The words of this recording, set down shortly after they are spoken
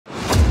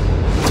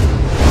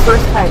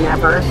first time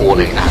ever.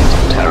 Warning acts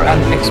of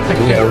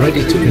terror. We are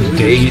ready to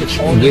engage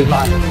with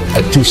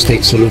a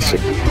two-state solution.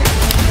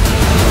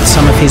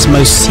 Some of his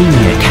most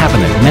senior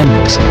cabinet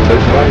members.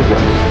 Advise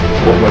us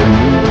of a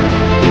new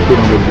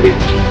economic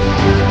age.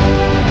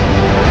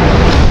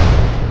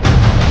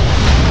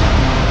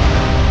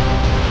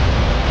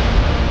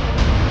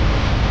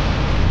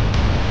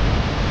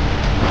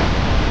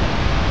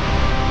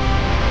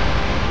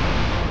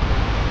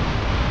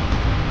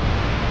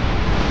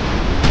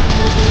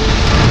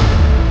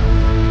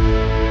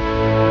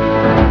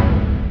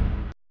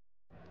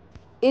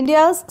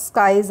 India's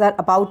skies are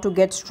about to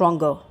get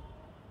stronger.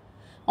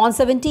 On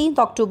 17th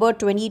October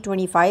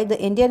 2025, the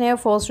Indian Air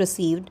Force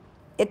received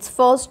its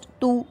first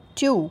two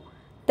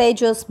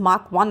Tejas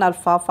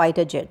Mk1A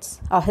fighter jets,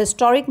 a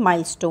historic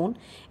milestone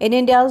in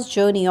India's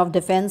journey of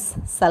defense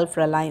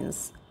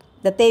self-reliance.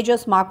 The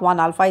Tejas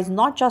Mk1A is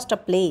not just a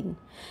plane,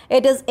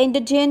 it is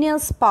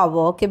indigenous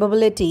power,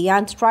 capability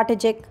and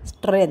strategic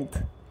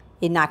strength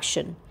in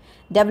action.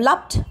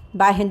 Developed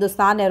by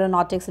Hindustan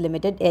Aeronautics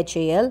Limited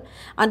 (HAL)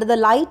 under the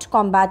Light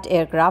Combat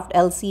Aircraft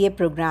 (LCA)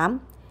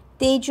 program,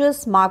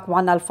 Tejas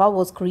Mk1A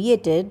was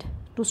created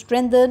to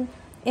strengthen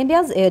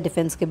India's air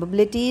defense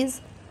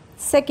capabilities.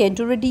 Second,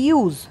 to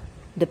reduce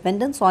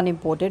dependence on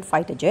imported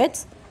fighter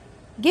jets,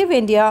 give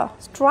India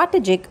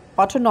strategic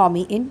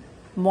autonomy in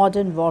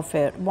modern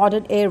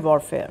air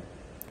warfare.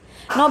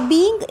 Now,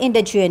 being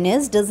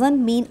indigenous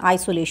doesn't mean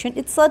isolation.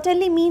 It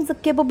certainly means the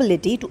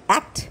capability to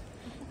act,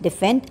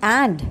 defend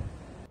and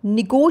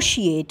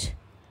negotiate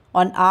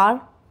on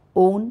our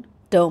own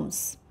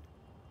terms.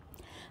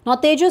 Now,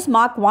 Tejas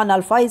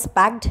Mk1A is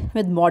packed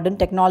with modern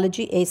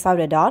technology. AESA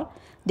radar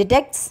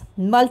detects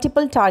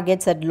multiple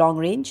targets at long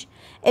range,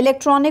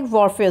 electronic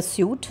warfare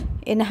suite,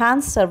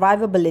 enhanced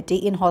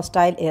survivability in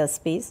hostile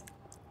airspace,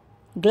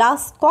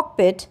 glass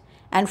cockpit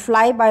and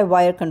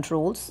fly-by-wire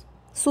controls,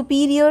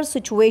 superior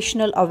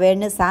situational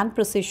awareness and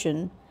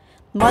precision,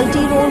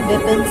 multi-role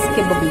weapons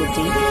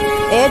capability,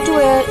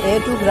 air-to-air,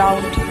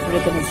 air-to-ground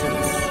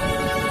reconnaissance.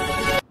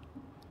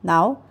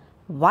 Now,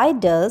 why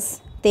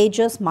does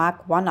Tejas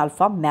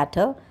Mk1A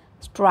matter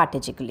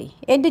strategically?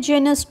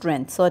 Indigenous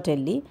strength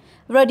certainly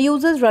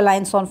reduces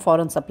reliance on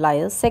foreign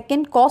suppliers.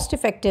 Second,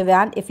 cost-effective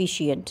and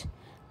efficient,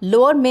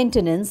 lower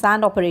maintenance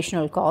and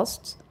operational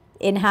costs,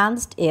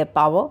 enhanced air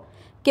power,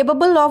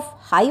 capable of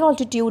high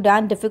altitude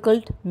and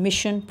difficult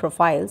mission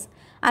profiles,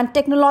 and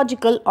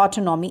technological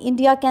autonomy.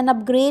 India can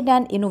upgrade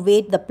and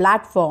innovate the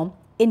platform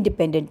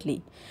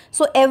independently.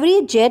 So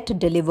every jet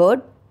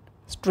delivered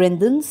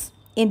strengthens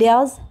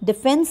India's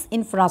defense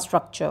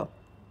infrastructure,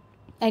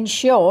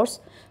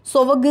 ensures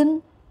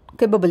sovereign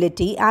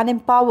capability and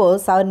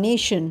empowers our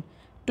nation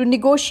to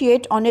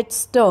negotiate on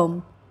its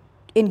term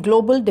in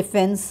global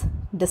defense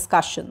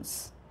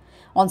discussions.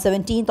 On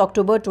 17th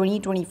October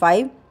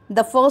 2025,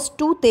 the first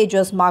two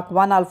Tejas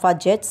Mk1A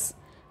jets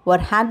were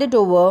handed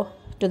over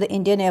to the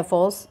Indian Air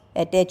Force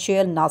at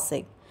HAL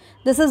Nasik.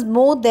 This is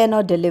more than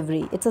a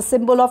delivery. It's a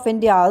symbol of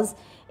India's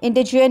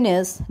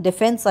indigenous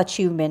defense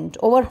achievement.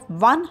 Over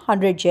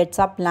 100 jets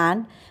are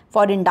planned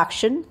for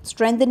induction,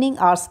 strengthening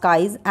our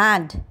skies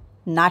and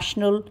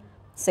national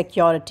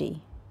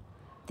security.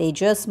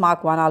 Tejas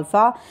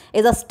Mk1A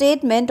is a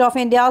statement of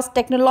India's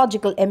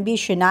technological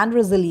ambition and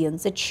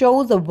resilience. It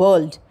shows the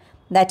world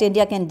that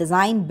India can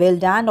design,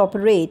 build and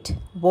operate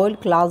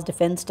world-class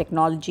defense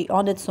technology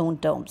on its own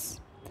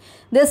terms.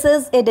 This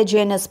is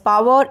indigenous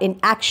power in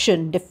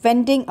action,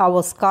 defending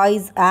our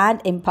skies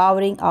and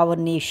empowering our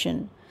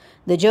nation.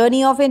 The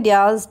journey of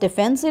India's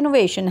defense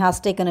innovation has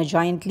taken a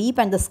giant leap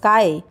and the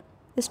sky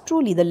is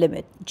truly the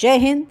limit. Jai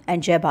Hind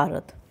and Jai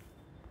Bharat.